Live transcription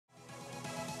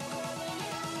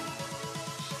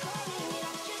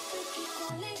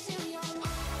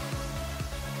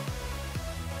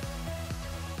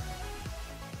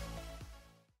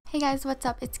Hey guys, what's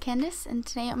up? It's Candace, and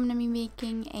today I'm going to be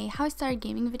making a how I started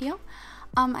gaming video.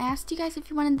 I asked you guys if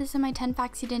you wanted this in my 10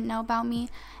 facts you didn't know about me,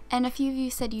 and a few of you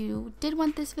said you did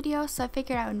want this video, so I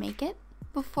figured I would make it.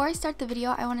 Before I start the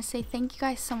video, I want to say thank you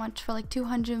guys so much for like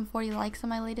 240 likes on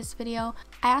my latest video.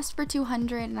 I asked for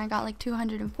 200 and I got like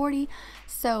 240,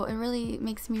 so it really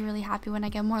makes me really happy when I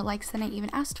get more likes than I even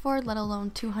asked for, let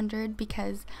alone 200,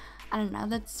 because I don't know,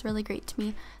 that's really great to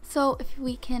me. So if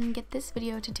we can get this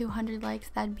video to 200 likes,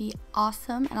 that'd be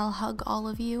awesome, and I'll hug all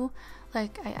of you.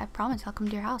 Like, I promise I'll come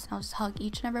to your house and I'll just hug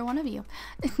each and every one of you.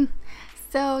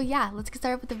 So yeah, let's get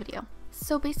started with the video.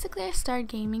 So basically I started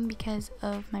gaming because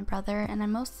of my brother, and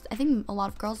I think a lot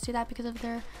of girls do that because of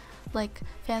their like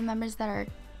family members that are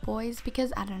boys,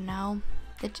 because I don't know,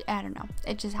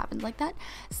 it just happened like that.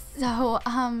 So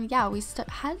yeah, we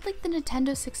had like the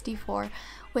Nintendo 64,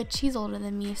 which he's older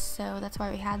than me, so that's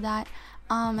why we had that.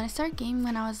 And I started gaming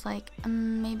when I was like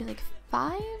maybe like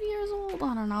 5 years old.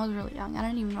 I don't know, I was really young, I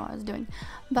don't even know what I was doing,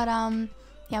 but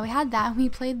yeah, we had that. We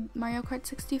played Mario Kart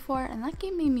 64, and that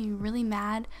game made me really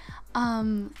mad,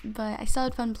 but I still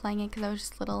had fun playing it because I was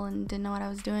just little and didn't know what I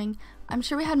was doing. I'm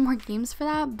sure we had more games for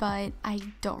that, but I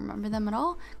don't remember them at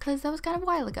all because that was kind of a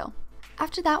while ago.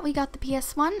 After that, we got the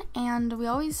PS1, and we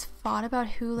always fought about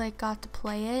who like got to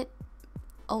play it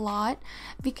a lot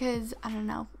because I don't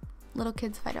know, little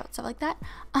kids fight out stuff like that.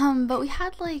 But we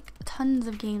had like tons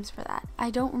of games for that. I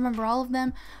don't remember all of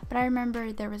them, but I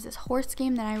remember there was this horse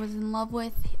game that I was in love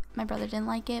with. My brother didn't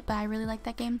like it, but I really liked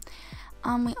that game.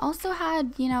 We also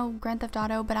had, you know, Grand Theft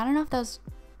Auto, but I don't know if that was,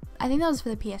 I think that was for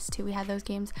the PS2. We had those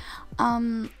games.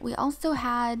 We also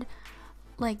had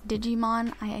like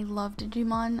Digimon. I love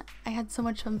Digimon. I had so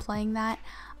much fun playing that.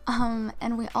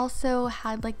 And we also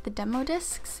had like the demo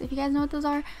discs, if you guys know what those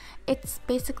are. It's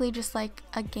basically just like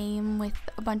a game with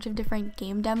a bunch of different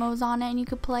game demos on it, and you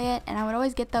could play it, and I would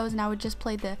always get those and I would just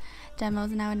play the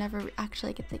demos, and I would never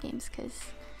actually get the games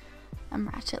because I'm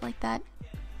ratchet like that.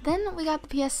 Then we got the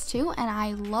PS2, and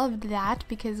I loved that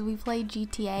because we played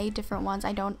GTA, different ones.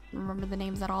 I don't remember the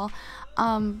names at all.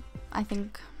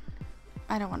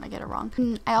 I don't want to get it wrong.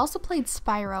 I also played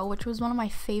Spyro, which was one of my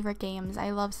favorite games.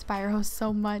 I love Spyro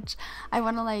so much. I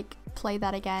want to like play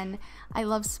that again. I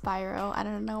love Spyro. I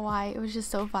don't know why. It was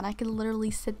just so fun. I could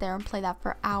literally sit there and play that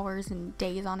for hours and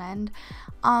days on end.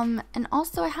 And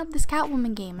also I had this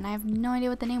Catwoman game, and I have no idea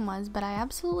what the name was, but I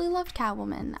absolutely loved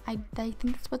Catwoman. I think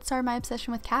that's what started my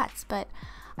obsession with cats, but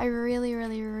I really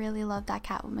loved that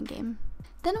Catwoman game.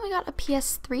 Then we got a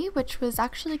PS3, which was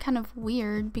actually kind of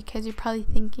weird because you're probably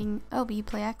thinking, oh, but you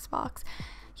play Xbox.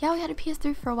 Yeah, we had a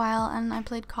PS3 for a while, and I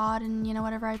played COD and, you know,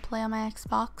 whatever I play on my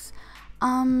Xbox.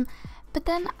 But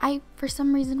then I, for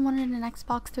some reason, wanted an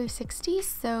Xbox 360,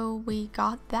 so we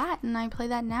got that, and I play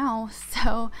that now.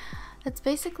 So that's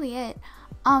basically it.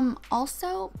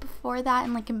 Also, before that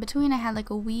and like in between, I had like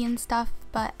a Wii and stuff,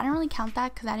 but I don't really count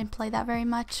that because I didn't play that very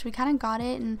much. We kind of got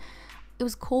it, and it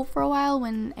was cool for a while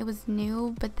when it was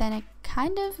new, but then it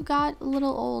kind of got a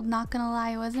little old, not gonna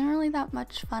lie. It wasn't really that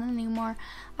much fun anymore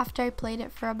after I played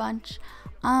it for a bunch.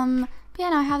 But yeah,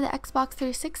 now I have the Xbox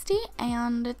 360,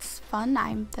 and it's fun.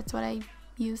 That's what I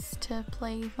use to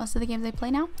play most of the games I play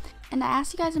now. And I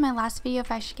asked you guys in my last video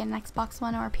if I should get an Xbox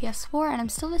One or a PS4, and I'm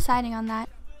still deciding on that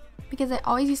because I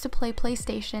always used to play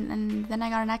PlayStation, and then I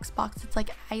got an Xbox. It's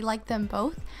like I like them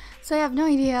both, so I have no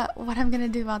idea what I'm gonna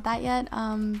do about that yet,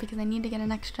 because I need to get a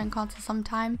next gen console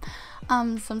sometime. So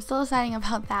I'm still deciding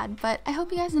about that, but I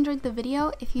hope you guys enjoyed the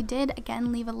video. If you did,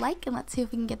 again, leave a like, and let's see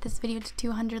if we can get this video to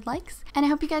 200 likes, and I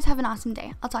hope you guys have an awesome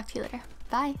day. I'll talk to you later.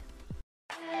 Bye.